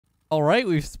All right,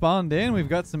 we've spawned in. We've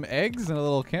got some eggs and a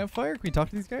little campfire. Can we talk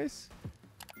to these guys?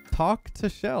 Talk to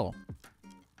Shell.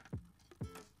 They're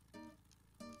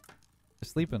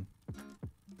sleeping.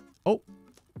 Oh,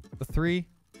 the three.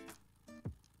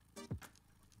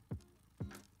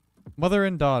 Mother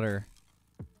and daughter.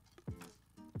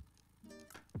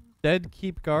 Dead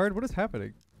keep guard. What is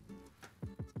happening?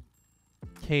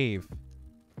 Cave.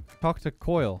 Talk to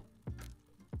Coil.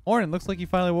 Orin, looks like you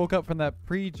finally woke up from that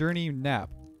pre-journey nap.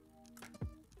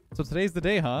 So today's the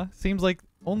day, huh? Seems like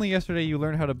only yesterday you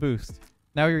learned how to boost.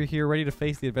 Now you're here ready to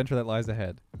face the adventure that lies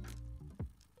ahead.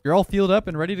 You're all fueled up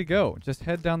and ready to go. Just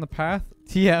head down the path.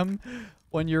 TM.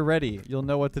 When you're ready, you'll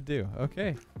know what to do.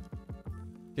 Okay.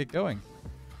 Get going.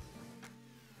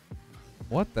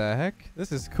 What the heck?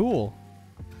 This is cool.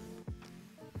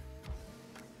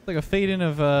 It's like a fade in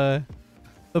of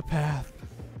the path.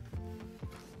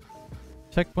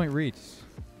 Checkpoint reached.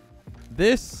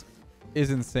 This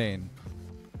is insane.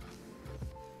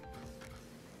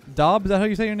 Dob, is that how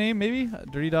you say your name? Maybe?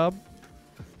 Dirty Dob?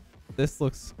 This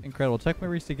looks incredible. Checkpoint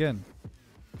reached again.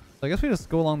 So I guess we just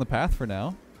go along the path for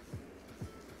now.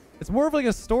 It's more of like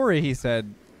a story, he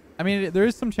said. I mean, there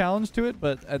is some challenge to it,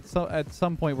 but at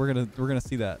some point we're gonna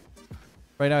see that.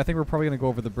 Right now, I think we're probably gonna go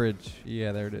over the bridge.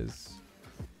 Yeah, there it is.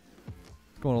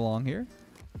 Going along here.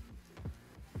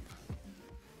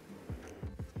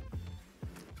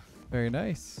 Very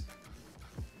nice.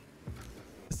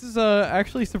 This is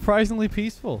actually surprisingly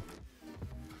peaceful.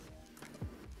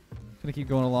 Gonna keep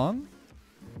going along.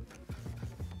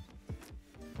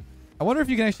 I wonder if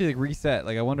you can actually like reset.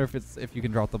 Like I wonder if you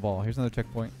can drop the ball. Here's another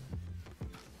checkpoint.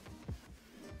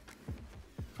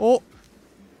 Oh!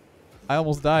 I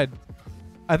almost died.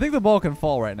 I think the ball can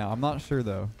fall right now. I'm not sure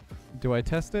though. Do I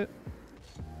test it?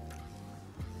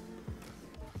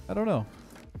 I don't know.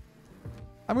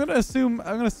 I'm gonna assume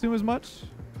as much.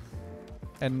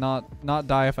 And not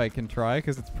die if I can try,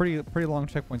 because it's pretty long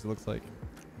checkpoints it looks like.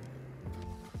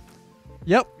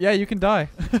 Yep, yeah, you can die.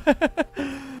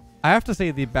 I have to say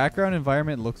the background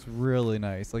environment looks really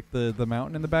nice. Like the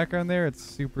mountain in the background there, it's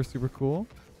super cool.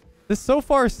 This so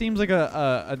far seems like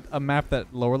a map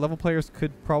that lower level players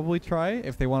could probably try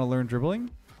if they want to learn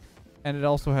dribbling. And it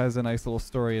also has a nice little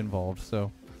story involved.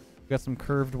 So we've got some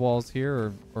curved walls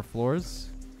here or floors.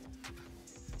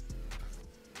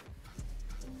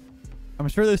 I'm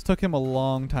sure this took him a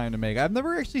long time to make. I've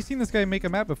never actually seen this guy make a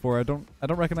map before. I don't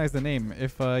recognize the name.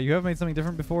 If you have made something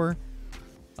different before,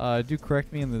 do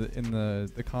correct me in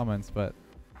the comments. But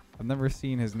I've never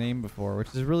seen his name before,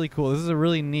 which is really cool. This is a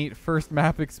really neat first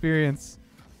map experience.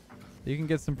 You can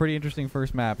get some pretty interesting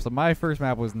first maps. So my first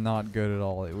map was not good at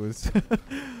all. It was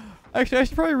actually I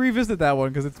should probably revisit that one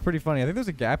because it's pretty funny. I think there's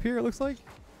a gap here. It looks like.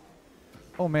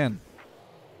 Oh man.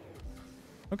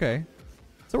 Okay.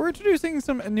 So we're introducing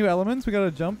some new elements. We got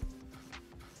to jump.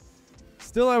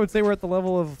 Still, I would say we're at the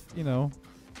level of, you know,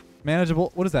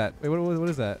 manageable. What is that? Wait, what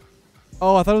is that?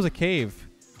 Oh, I thought it was a cave.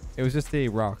 It was just a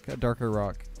rock, a darker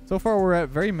rock. So far, we're at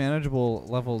very manageable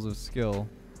levels of skill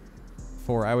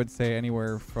for, I would say,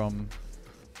 anywhere from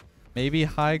maybe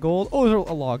high gold. Oh, there's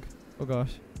a log. Oh,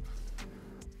 gosh.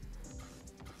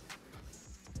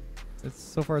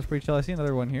 So far, it's pretty chill. I see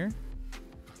another one here.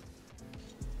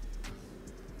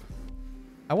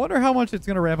 I wonder how much it's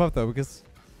going to ramp up, though, because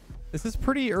this is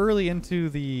pretty early into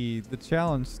the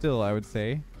challenge still, I would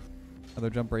say. Another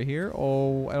jump right here.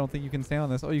 Oh, I don't think you can stand on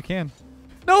this. Oh, you can.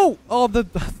 No! Oh, the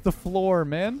floor,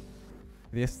 man.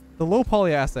 Yes, the low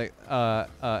poly aesthetic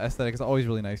is always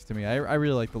really nice to me. I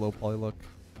really like the low poly look.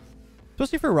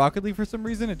 Especially for Rocket League for some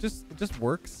reason. It just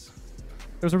works.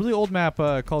 There's a really old map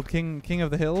called King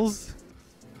of the Hills.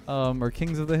 Or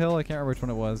Kings of the Hill. I can't remember which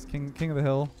one it was. King of the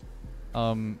Hill.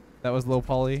 That was low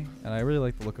poly, and I really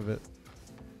like the look of it.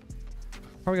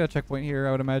 Probably got a checkpoint here,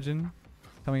 I would imagine.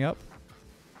 Coming up.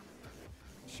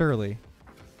 Surely.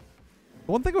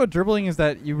 The one thing about dribbling is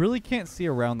that you really can't see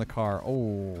around the car. Oh,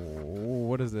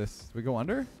 what is this? Do we go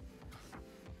under?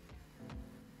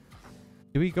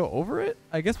 Do we go over it?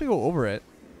 I guess we go over it.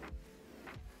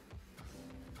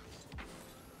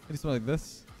 Maybe something like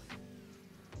this.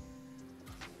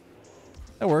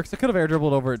 That works. I could have air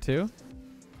dribbled over it too.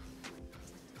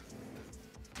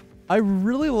 I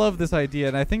really love this idea,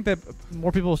 and I think that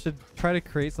more people should try to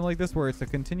create something like this where it's a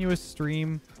continuous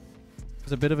stream.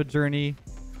 There's a bit of a journey,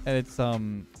 and it's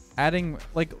adding,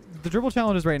 like, the dribble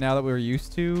challenges right now that we're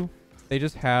used to, they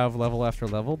just have level after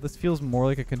level. This feels more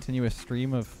like a continuous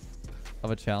stream of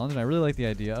a challenge, and I really like the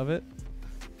idea of it.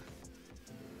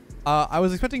 I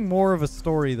was expecting more of a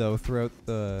story, though, throughout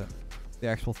the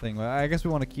actual thing. I guess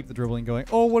we want to keep the dribbling going.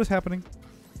 Oh, what is happening?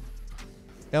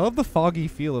 Yeah, I love the foggy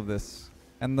feel of this.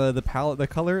 And the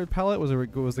color palette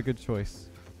was a good choice.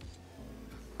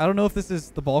 I don't know if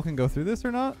the ball can go through this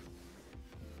or not.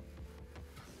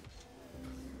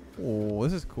 Oh,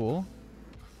 this is cool.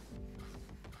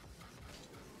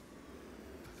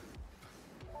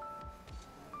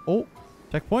 Oh,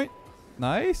 checkpoint.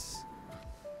 Nice.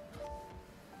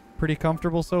 Pretty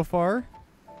comfortable so far.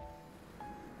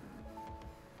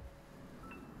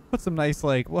 Put some nice,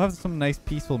 we'll have some nice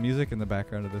peaceful music in the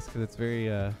background of this because it's very,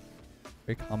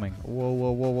 very calming. Whoa,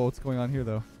 whoa, whoa, whoa. What's going on here,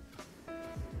 though?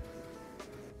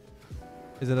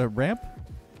 Is it a ramp?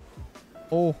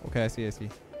 Oh, okay. I see. I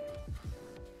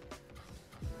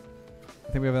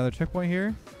think we have another checkpoint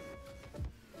here.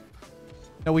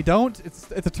 No, we don't.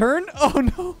 It's a turn. Oh,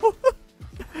 no.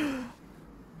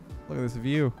 Look at this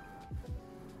view.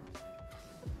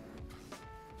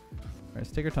 All right,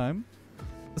 let's take our time.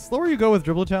 The slower you go with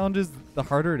dribble challenges, the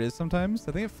harder it is sometimes.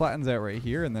 I think it flattens out right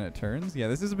here and then it turns. Yeah,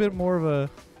 this is a bit more of a...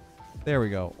 There we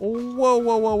go. Oh, whoa,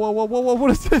 whoa, whoa, whoa, whoa, whoa, whoa.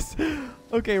 What is this?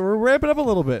 Okay, we're ramping up a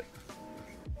little bit.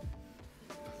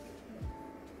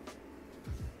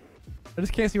 I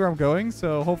just can't see where I'm going,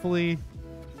 so hopefully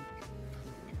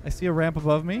I see a ramp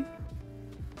above me.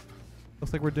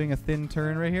 Looks like we're doing a thin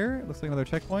turn right here. Looks like another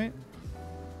checkpoint.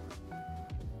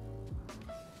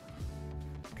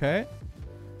 Okay.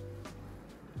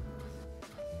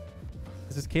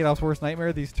 This is K-Dop's worst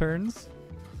nightmare, these turns.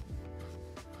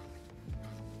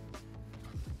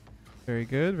 Very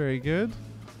good, very good.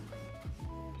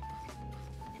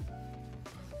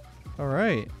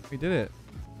 Alright, we did it.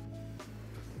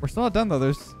 We're still not done though,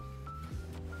 there's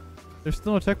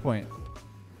still no checkpoint.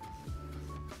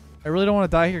 I really don't want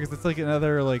to die here because it's like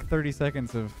another 30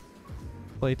 seconds of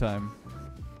playtime.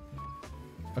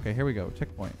 Okay, here we go,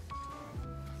 checkpoint.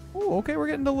 Oh, okay, we're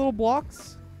getting to little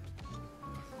blocks.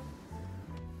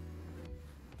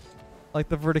 Like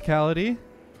the verticality.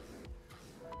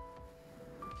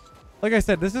 Like I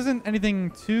said, this isn't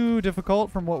anything too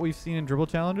difficult from what we've seen in dribble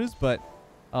challenges, but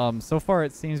so far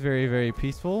it seems very, very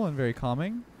peaceful and very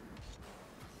calming.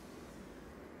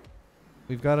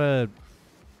 We've got a...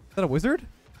 Is that a wizard?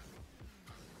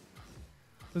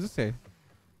 What does this say?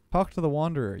 Talk to the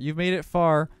wanderer. You've made it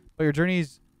far, but your journey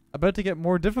is about to get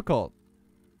more difficult.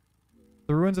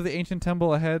 The ruins of the ancient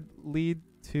temple ahead lead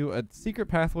to a secret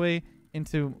pathway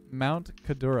into Mount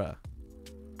Kadura.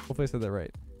 Hopefully I said that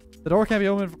right. The door can't be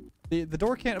opened. The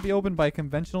door can't be opened by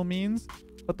conventional means,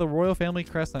 but the royal family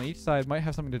crest on each side might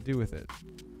have something to do with it.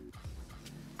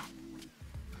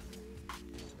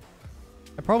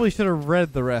 I probably should have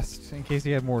read the rest in case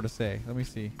he had more to say. Let me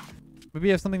see. Maybe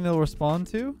you have something they'll respond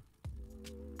to.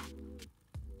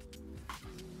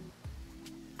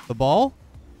 The ball?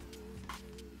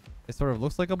 It sort of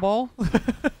looks like a ball.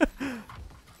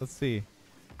 Let's see. Do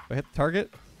I hit the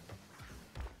target?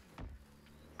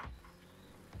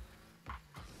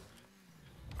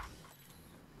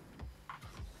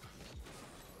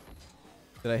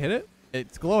 Did I hit it?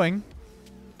 It's glowing.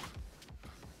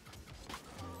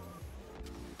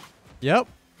 Yep.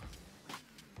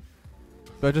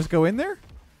 Do I just go in there?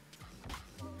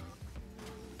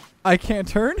 I can't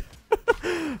turn?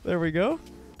 There we go.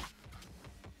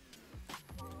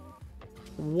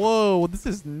 Whoa, this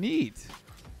is neat.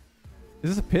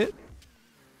 Is this a pit?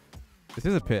 This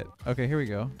is a pit. Okay, here we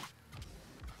go.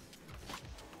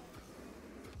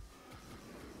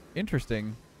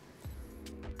 Interesting.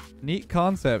 Neat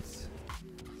concepts.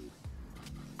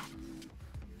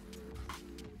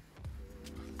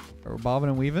 We're bobbing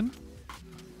and weaving.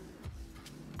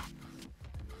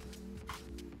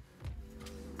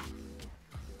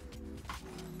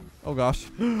 Oh gosh.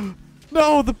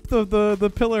 No,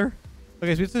 the pillar.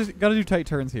 Okay, so we just gotta do tight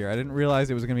turns here. I didn't realize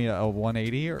it was gonna be a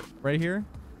 180 right here.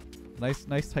 Nice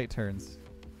tight turns.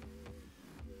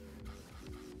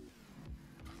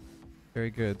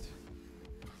 Very good.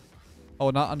 Oh,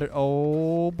 not under.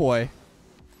 Oh boy.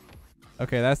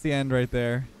 Okay, that's the end right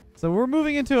there. So we're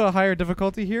moving into a higher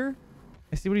difficulty here.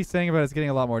 I see what he's saying about it's getting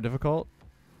a lot more difficult.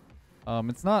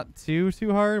 It's not too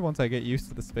hard once I get used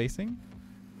to the spacing.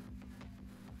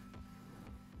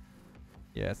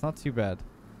 Yeah, it's not too bad.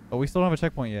 But we still don't have a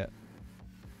checkpoint yet.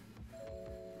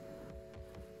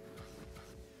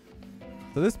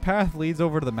 So this path leads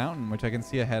over to the mountain, which I can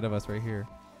see ahead of us right here.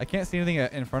 I can't see anything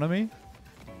in front of me.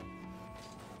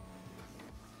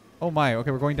 Oh my,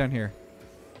 okay, we're going down here.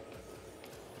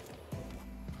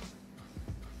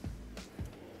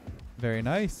 Very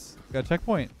nice. Got a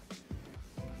checkpoint.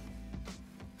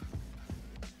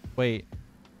 Wait.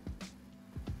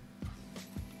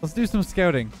 Let's do some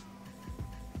scouting.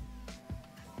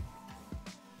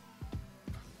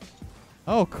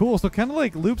 Oh, cool. So it kind of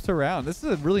like loops around. This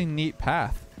is a really neat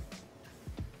path.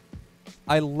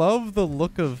 I love the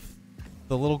look of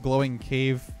the little glowing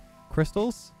cave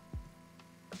crystals.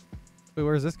 Wait,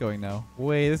 where is this going now?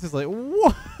 Wait, this is like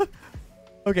what?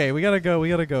 Okay, we gotta go. We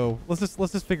gotta go. Let's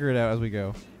just figure it out as we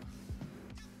go.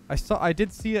 I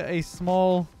did see a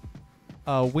small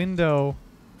window.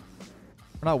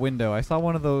 Or not window. I saw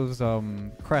one of those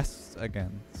crests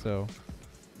again. So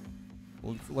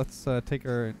let's take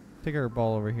our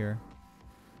ball over here.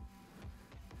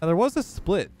 Now there was a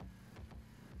split.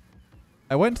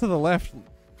 I went to the left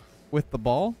with the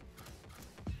ball,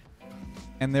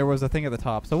 and there was a thing at the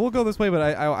top. So we'll go this way, but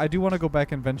I do want to go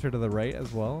back and venture to the right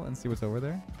as well and see what's over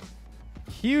there.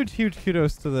 Huge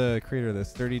kudos to the creator of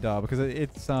this, Dirty Daw, because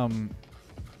it's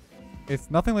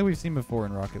nothing like we've seen before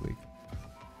in Rocket League.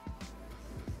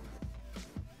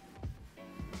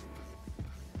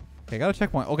 Okay, got a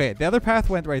checkpoint. Okay, the other path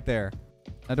went right there.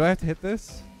 Now do I have to hit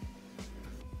this?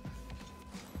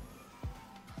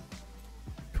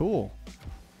 Cool.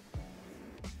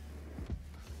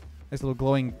 Nice little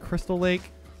glowing crystal lake.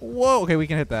 Whoa, okay, we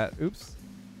can hit that. Oops.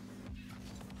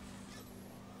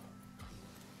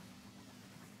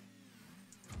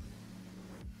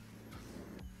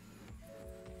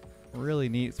 Really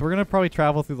neat. So we're gonna probably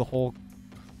travel through the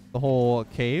whole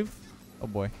cave. Oh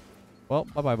boy. Well,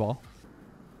 bye-bye ball.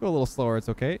 Go a little slower, it's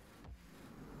okay.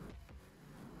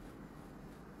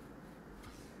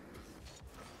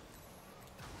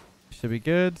 Should be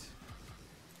good.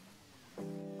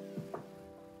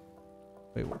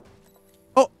 Wait, what?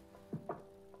 Oh!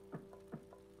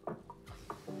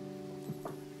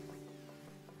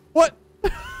 What?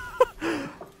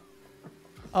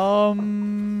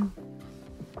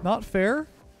 Not fair.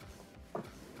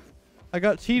 I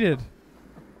got cheated.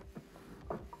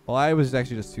 Well, I was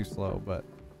actually just too slow, but...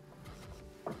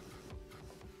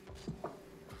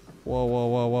 Whoa.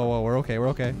 We're okay, we're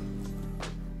okay.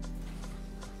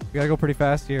 We gotta go pretty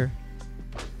fast here.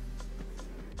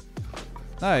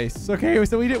 Nice. Okay,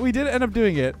 so we did end up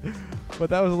doing it, but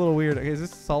that was a little weird. Okay, is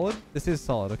this solid? This is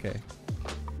solid. Okay.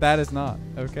 That is not.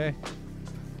 Okay.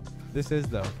 This is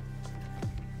though.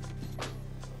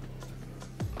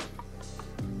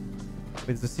 Wait,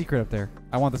 there's a secret up there.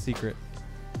 I want the secret.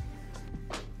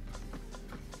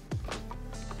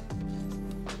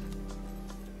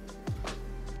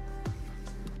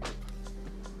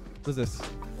 What is this?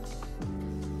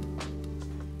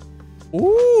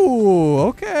 Ooh,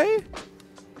 okay.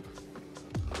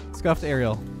 Scuffed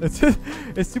aerial. It's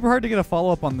super hard to get a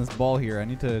follow-up on this ball here. I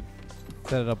need to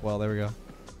set it up well. There we go.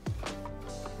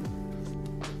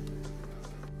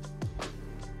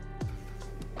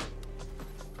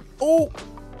 Oh!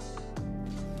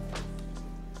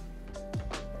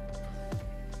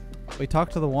 We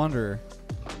talked to the Wanderer.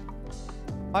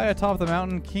 High atop the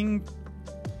mountain, King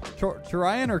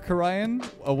Chorion or Karion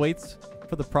awaits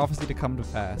for the prophecy to come to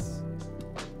pass.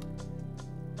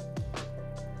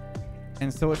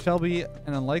 And so it shall be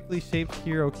an unlikely shaped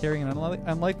hero carrying an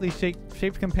unlikely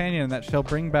shaped companion that shall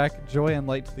bring back joy and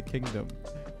light to the kingdom.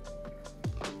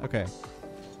 Okay.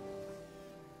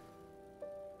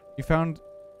 You found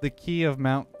the key of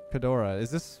Mount Kadora. Is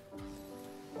this...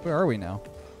 Where are we now?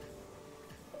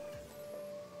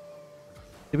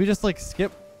 Did we just like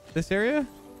skip this area?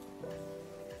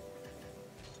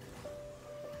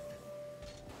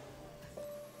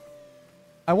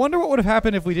 I wonder what would have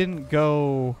happened if we didn't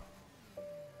go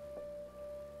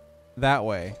that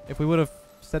way. If we would have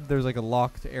said there's like a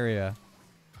locked area.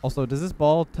 Also, does this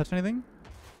ball touch anything?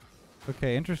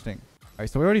 Okay, interesting. Alright,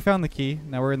 so we already found the key.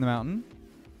 Now we're in the mountain.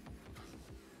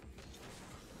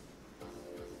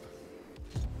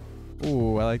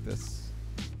 Ooh, I like this.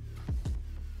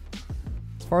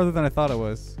 It's farther than I thought it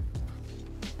was.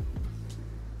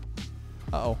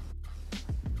 Uh-oh.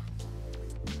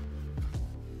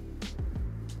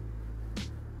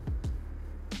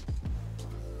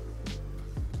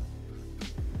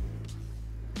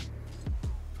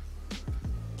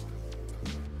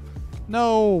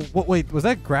 No. What? Wait, was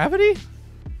that gravity?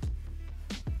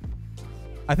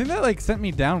 I think that like sent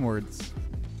me downwards.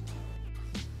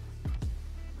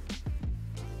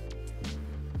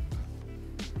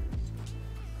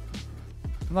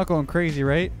 I'm not going crazy,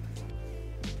 right?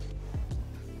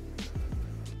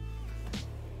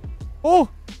 Oh!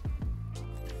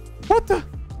 What the?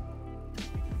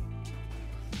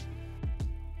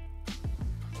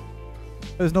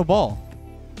 There's no ball.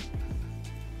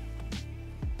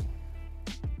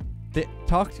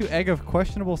 Talk to egg of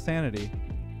questionable sanity.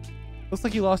 Looks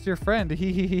like you lost your friend.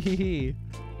 Hee hee hee hee hee.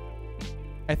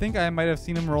 I think I might have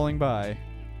seen him rolling by.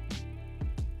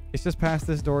 It's just past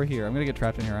this door here. I'm gonna get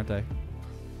trapped in here, aren't I?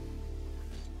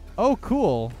 Oh,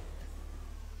 cool.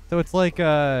 So it's like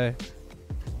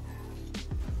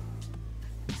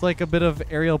Looks like a bit of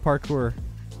aerial parkour.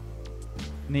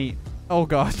 Neat. Oh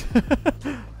gosh.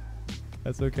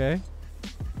 That's okay.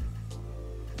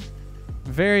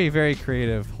 Very, very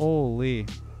creative. Holy.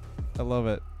 I love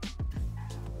it.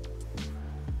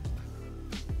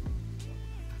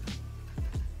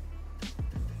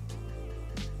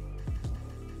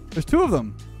 There's two of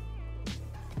them.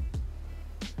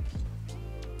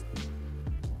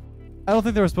 I don't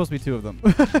think there were supposed to be two of them.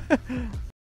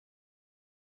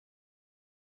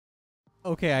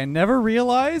 Okay, I never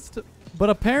realized, but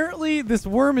apparently this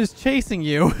worm is chasing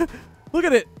you. Look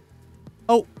at it.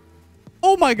 Oh.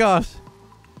 Oh my gosh.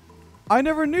 I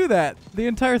never knew that the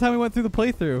entire time we went through the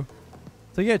playthrough.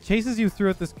 So yeah, it chases you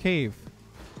throughout this cave.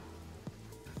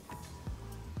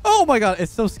 Oh my god,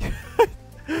 it's so scary.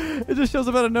 It just shows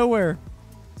up out of nowhere.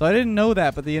 So I didn't know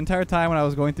that, but the entire time when I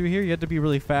was going through here, you had to be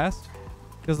really fast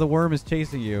because the worm is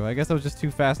chasing you. I guess I was just too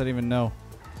fast. I didn't even know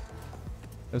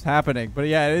it was happening. But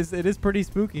yeah, it is pretty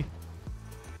spooky.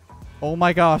 Oh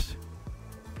my gosh.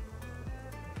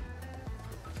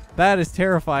 That is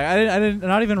terrifying. I did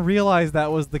not even realize that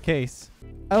was the case.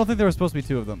 I don't think there were supposed to be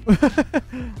two of them.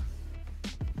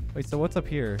 Wait, so what's up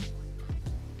here?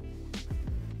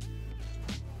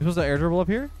 You're supposed to air dribble up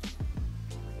here?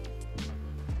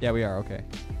 Yeah, we are. Okay.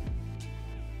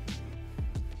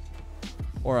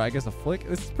 Or I guess a flick.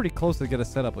 This is pretty close to get a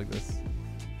setup like this.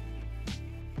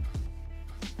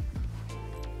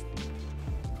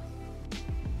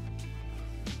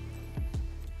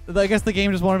 I guess the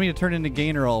game just wanted me to turn into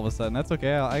Gainer all of a sudden. That's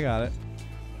okay. I got it.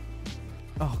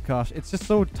 Oh gosh, it's just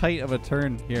so tight of a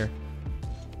turn here.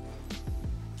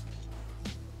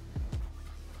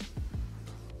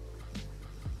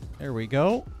 There we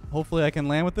go. Hopefully I can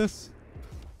land with this.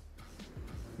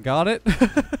 Got it.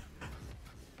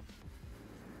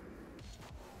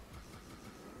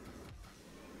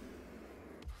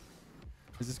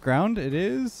 Is this ground? It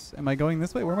is. Am I going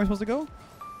this way? Where am I supposed to go?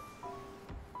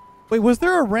 Wait, was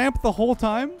there a ramp the whole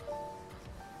time?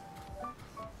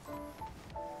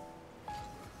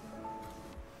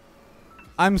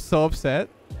 I'm so upset.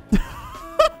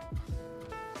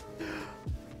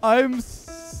 I'm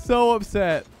so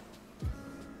upset.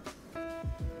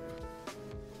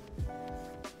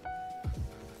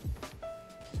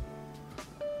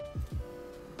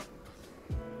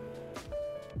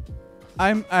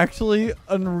 I'm actually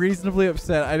unreasonably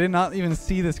upset. I did not even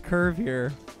see this curve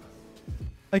here.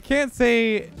 I can't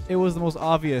say it was the most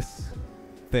obvious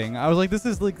thing. I was like, this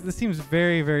seems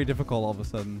very, very difficult all of a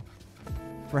sudden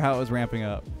for how it was ramping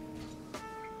up.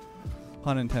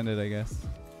 Pun intended, I guess.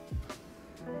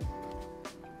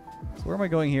 So where am I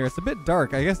going here? It's a bit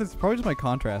dark. I guess it's probably just my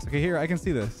contrast. Okay, here, I can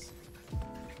see this.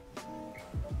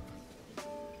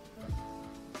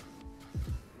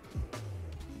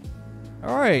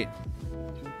 All right.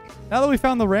 Now that we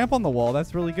found the ramp on the wall,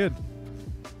 that's really good.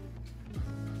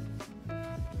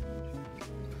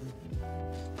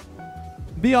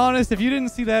 Be honest, if you didn't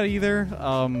see that either,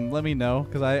 let me know,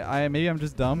 because maybe I'm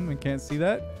just dumb and can't see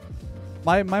that.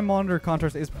 My monitor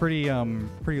contrast is pretty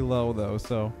low though,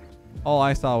 so all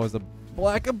I saw was a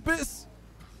black abyss.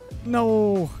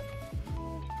 No,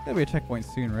 gotta be a checkpoint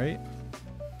soon, right?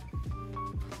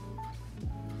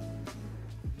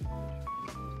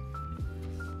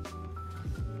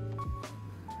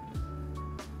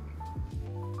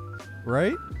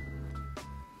 Right?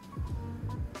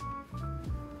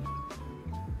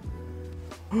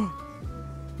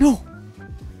 No!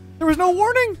 There was no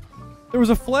warning! There was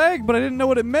a flag, but I didn't know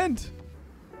what it meant.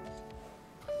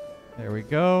 There we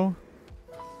go.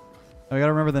 I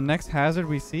gotta remember the next hazard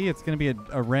we see, it's gonna be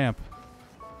a ramp.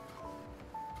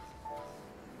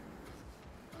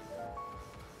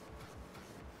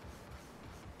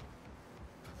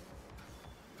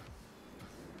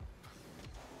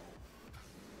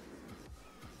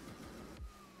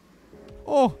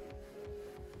 Oh!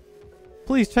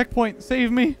 Please, checkpoint, save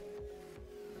me.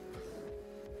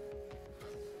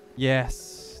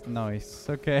 Yes. Nice.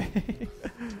 Okay.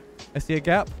 I see a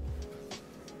gap.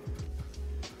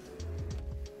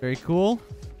 Very cool.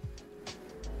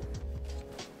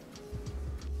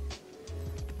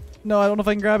 No, I don't know if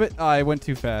I can grab it. Oh, I went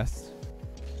too fast.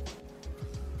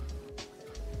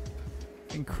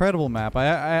 Incredible map.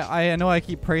 I know I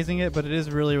keep praising it, but it is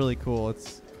really, really cool.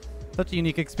 It's such a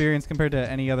unique experience compared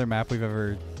to any other map we've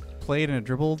ever played in a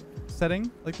dribble setting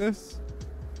like this.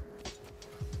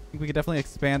 I think we could definitely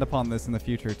expand upon this in the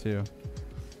future too.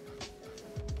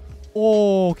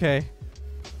 Oh, okay.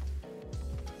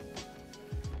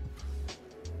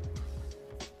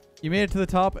 You made it to the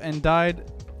top and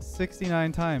died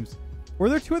 69 times. Were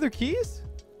there 2 other keys?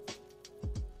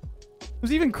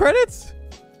 Was even credits?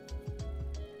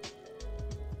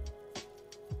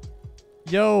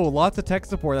 Yo, lots of tech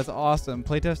support. That's awesome.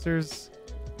 Playtesters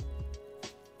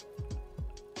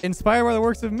inspired by the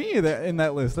works of me in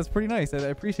that list. That's pretty nice. I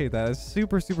appreciate that. It's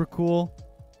super, super cool.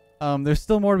 There's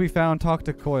still more to be found. Talk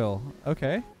to Coil.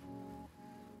 Okay.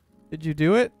 Did you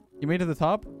do it? You made it to the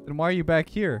top? Then why are you back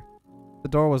here? The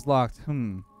door was locked.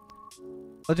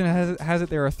 Legend has it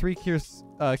there are 3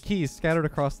 keys scattered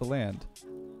across the land.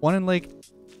 One in Lake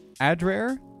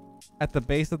Adrair at the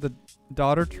base of the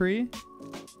daughter tree.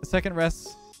 The second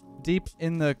rests deep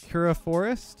in the Kura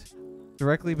forest,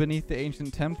 directly beneath the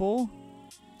ancient temple.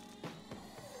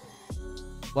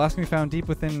 The last one we found deep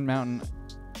within mountain,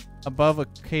 above a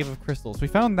cave of crystals. We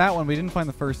found that one. We didn't find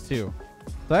the first 2.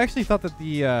 So I actually thought that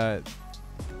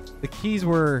the keys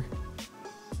were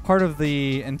part of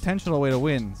the intentional way to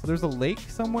win. So there's a lake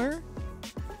somewhere.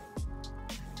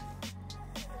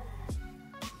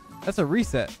 That's a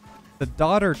reset. The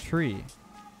daughter tree.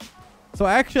 So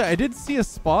actually, I did see a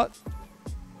spot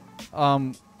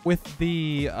with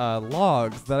the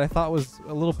logs that I thought was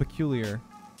a little peculiar.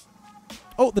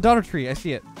 Oh, the daughter tree. I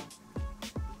see it.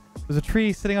 There's a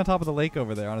tree sitting on top of the lake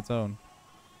over there on its own.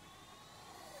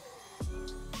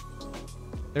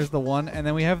 There's the one. And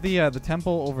then we have the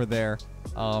temple over there.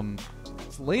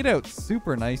 It's laid out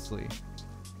super nicely.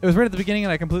 It was right at the beginning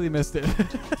and I completely missed it.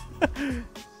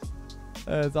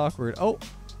 It's awkward. Oh.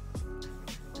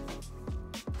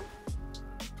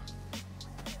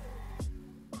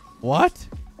 What?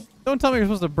 Don't tell me you're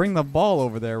supposed to bring the ball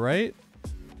over there, right?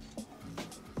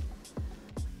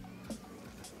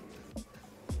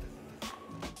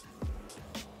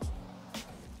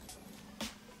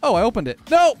 Oh, I opened it.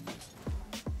 No!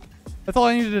 That's all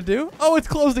I needed to do? Oh, it's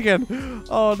closed again.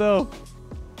 Oh, no.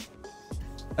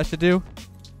 That should do.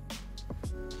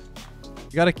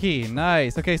 You got a key.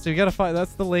 Nice. Okay, so you got to find...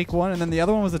 That's the lake one. And then the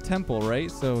other one was a temple,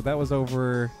 right? So that was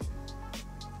over...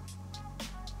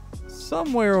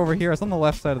 somewhere over here. It's on the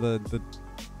left side of the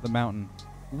mountain.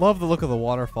 Love the look of the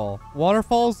waterfall.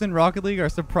 Waterfalls in Rocket League are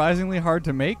surprisingly hard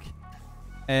to make.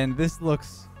 And this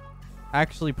looks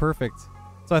actually perfect.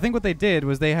 So I think what they did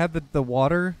was they had the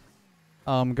water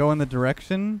go in the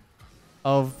direction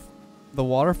of the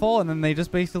waterfall. And then they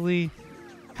just basically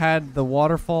had the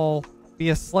waterfall be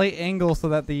a slight angle so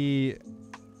that the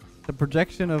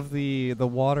projection of the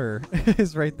water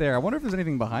is right there. I wonder if there's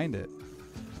anything behind it.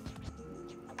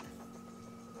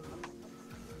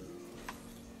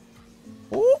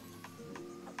 Ooh.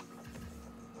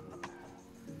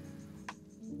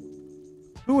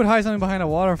 Who would hide something behind a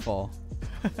waterfall?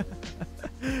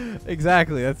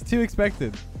 Exactly. That's too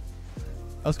expected.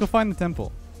 Let's go find the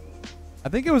temple. I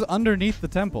think it was underneath the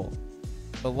temple.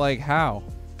 But like how?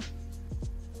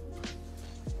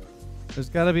 There's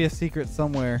got to be a secret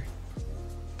somewhere.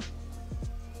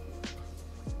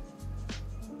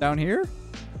 Down here?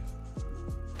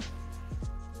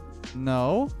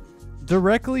 No.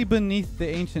 Directly beneath the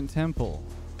ancient temple.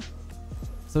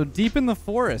 So deep in the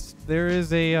forest, there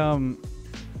is a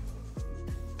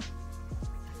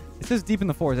it says deep in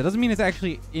the forest. It doesn't mean it's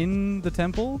actually in the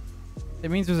temple.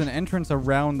 It means there's an entrance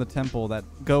around the temple that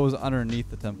goes underneath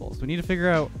the temple. So we need to figure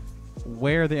out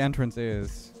where the entrance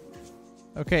is.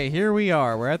 Okay, here we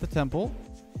are. We're at the temple.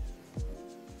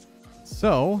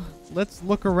 So let's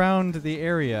look around the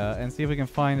area and see if we can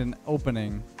find an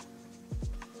opening.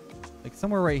 Like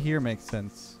somewhere right here makes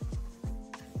sense.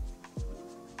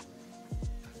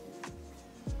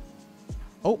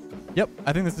 Oh, yep.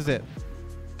 I think this is it.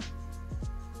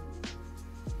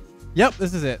 Yep,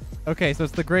 this is it. Okay, so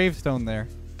it's the gravestone there.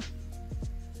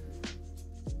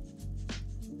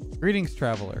 Greetings,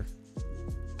 traveler.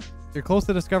 You're close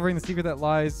to discovering the secret that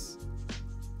lies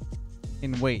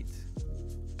in wait.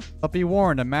 But be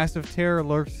warned, a massive terror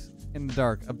lurks in the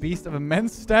dark. A beast of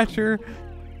immense stature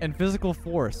and physical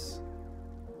force.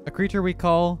 A creature we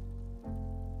call...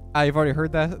 Ah, you've already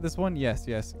heard this one? Yes,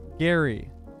 yes. Gary.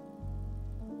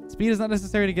 Speed is not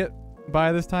necessary to get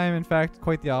by this time. In fact,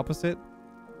 quite the opposite.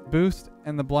 Boost,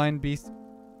 and the blind beast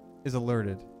is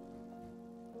alerted.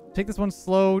 Take this one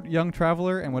slow, young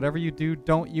traveler, and whatever you do,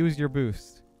 don't use your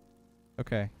boost.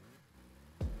 Okay.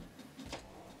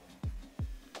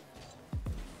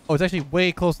 Oh, it's actually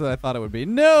way closer than I thought it would be.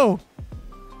 No!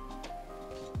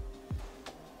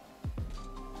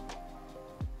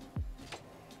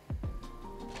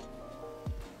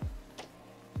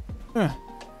 Huh.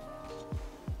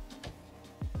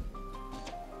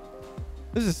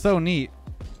 This is so neat.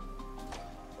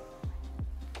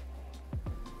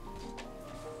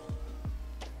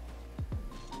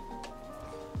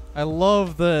 I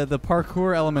love the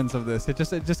parkour elements of this. It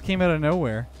just came out of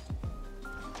nowhere.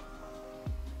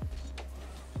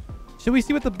 Should we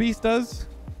see what the beast does?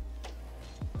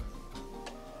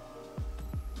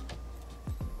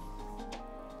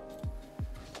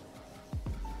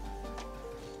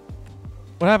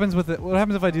 What happens with it? What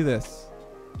happens if I do this?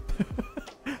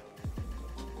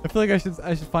 I feel like I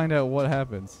should find out what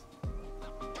happens.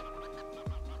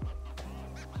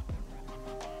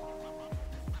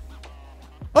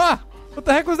 Ah! What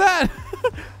the heck was that?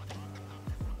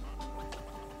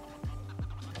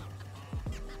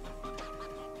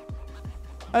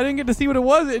 I didn't get to see what it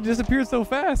was. It disappeared so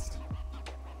fast.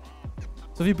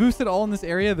 So if you boost it all in this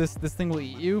area, this thing will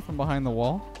eat you from behind the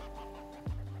wall.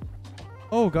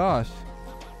 Oh gosh.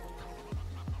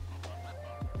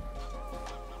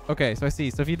 Okay, so I see.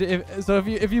 So if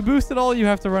you boost it all, you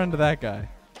have to run into that guy.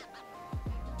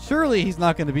 Surely he's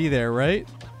not going to be there, right?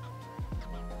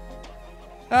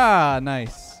 Ah,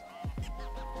 nice.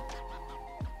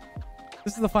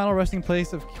 This is the final resting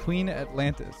place of Queen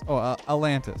Atlantis. Oh,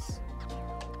 Atlantis.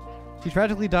 She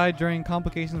tragically died during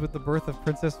complications with the birth of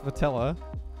Princess Vitella,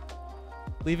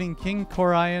 leaving King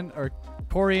Corian or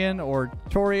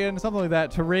Torian, something like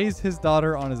that, to raise his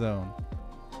daughter on his own.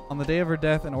 On the day of her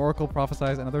death, an oracle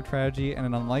prophesies another tragedy and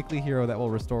an unlikely hero that will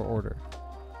restore order.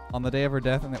 On the day of her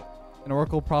death, an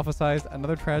oracle prophesies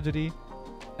another tragedy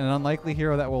and an unlikely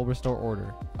hero that will restore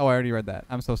order. Oh, I already read that.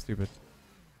 I'm so stupid.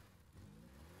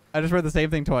 I just read the same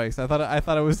thing twice. I thought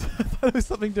it was I thought it was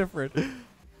something different.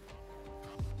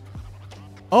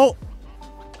 Oh,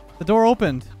 the door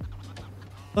opened.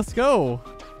 Let's go.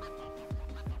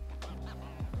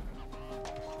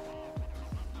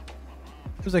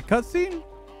 There's a cutscene.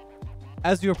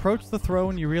 As you approach the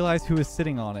throne, you realize who is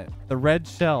sitting on it. The red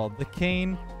shell, the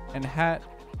cane and hat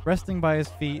resting by his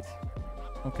feet.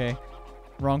 Okay.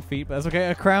 Wrong feet, but that's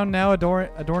okay. A crown now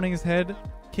adorning his head.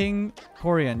 King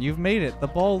Corian, you've made it. The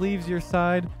ball leaves your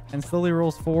side and slowly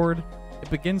rolls forward. It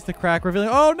begins to crack, revealing...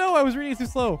 Oh no, I was reading too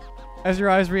slow. As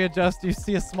your eyes readjust, you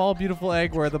see a small, beautiful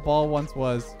egg where the ball once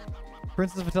was.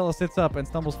 Princess Vitella sits up and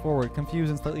stumbles forward,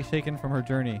 confused and slightly shaken from her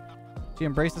journey. She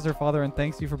embraces her father and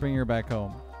thanks you for bringing her back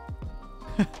home.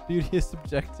 Beauty is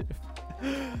subjective.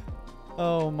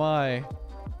 Oh my.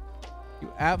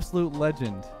 You absolute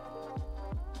legend.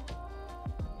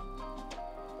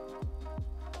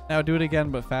 Now do it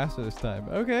again, but faster this time.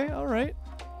 Okay, alright.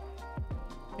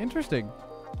 Interesting.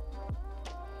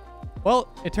 Well,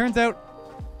 it turns out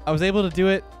I was able to do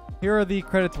it. Here are the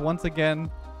credits once again.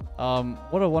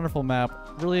 What a wonderful map.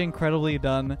 Really incredibly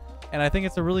done. And I think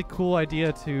it's a really cool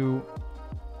idea to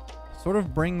sort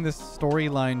of bring this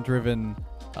storyline driven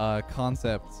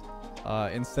concept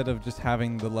instead of just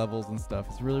having the levels and stuff.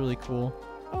 It's really, really cool.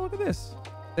 Oh, look at this.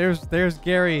 There's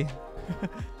Gary,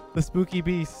 the spooky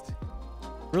beast.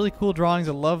 Really cool drawings.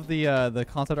 I love the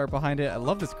concept art behind it. I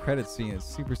love this credit scene. It's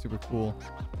super, super cool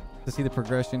to see the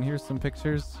progression. Here's some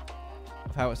pictures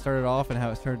of how it started off and how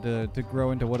it started to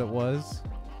grow into what it was.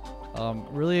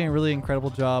 Really, really incredible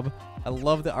job. I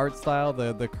love the art style,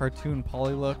 the cartoon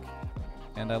poly look,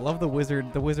 and I love the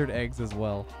wizard eggs as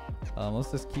well.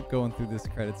 Let's just keep going through this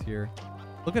credits here.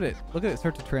 Look at it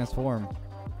start to transform.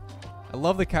 I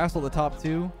love the castle at the top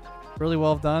too. Really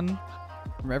well done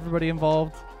from everybody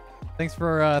involved. Thanks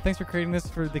for creating this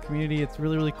for the community. It's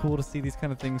really, really cool to see these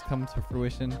kind of things come to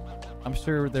fruition. I'm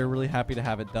sure they're really happy to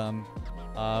have it done.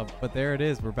 But there it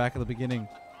is. We're back at the beginning.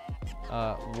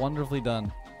 Wonderfully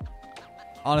done.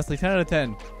 Honestly, 10 out of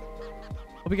 10.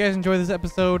 Hope you guys enjoyed this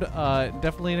episode.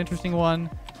 Definitely an interesting one.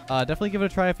 Definitely give it a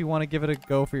try if you want to give it a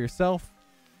go for yourself.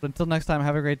 But until next time,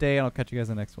 have a great day, and I'll catch you guys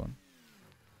in the next one.